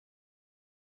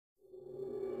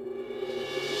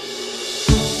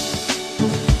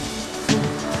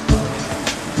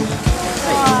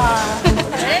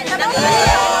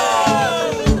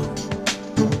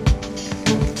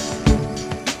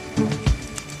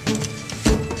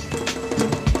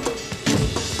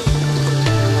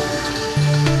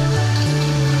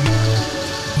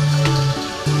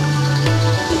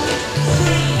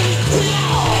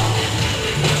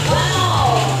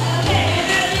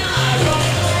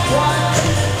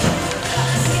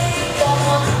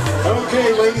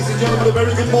ladies and gentlemen, a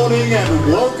very good morning and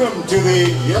welcome to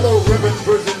the Yellow Ribbon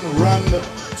Prison Run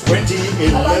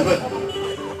 2011.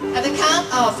 At the count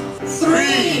of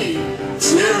 3,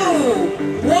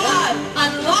 2, 1,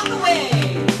 unlock away!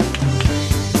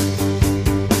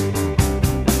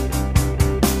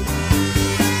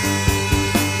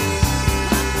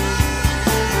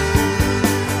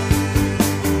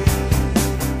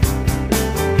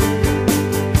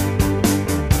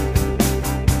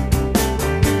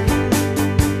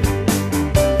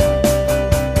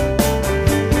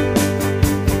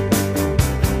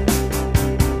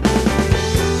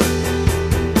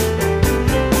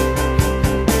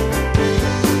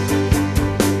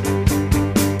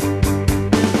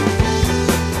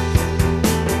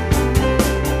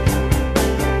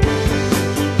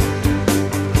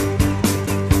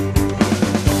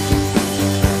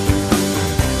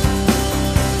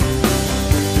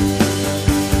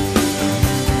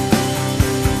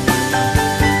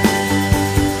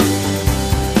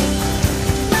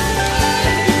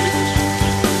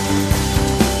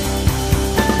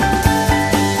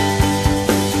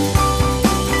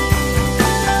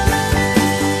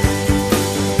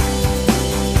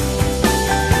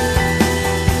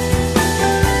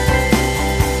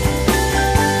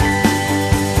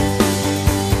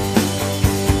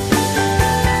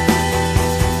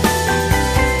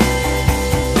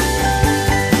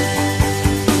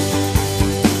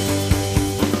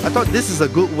 I thought this is a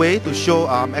good way to show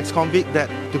ex-convict that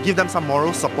to give them some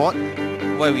moral support.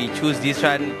 Why we choose this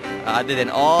run other than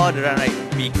all the run, right?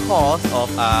 Because of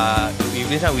with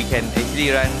this run we can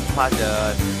actually run past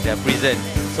the prison,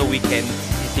 so we can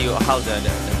see how the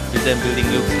prison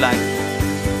building looks like.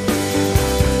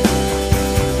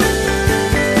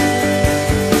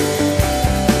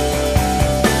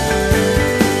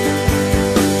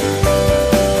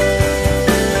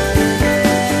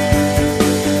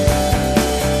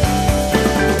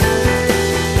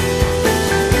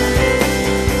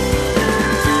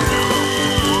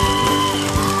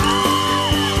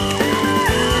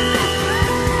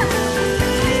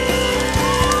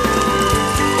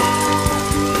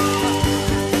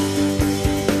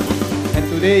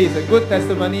 Today is a good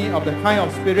testimony of the kind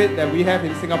of spirit that we have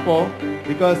in Singapore,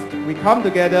 because we come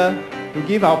together to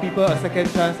give our people a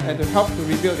second chance and to help to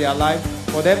rebuild their lives,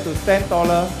 for them to stand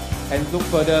taller and look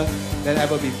further than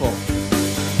ever before.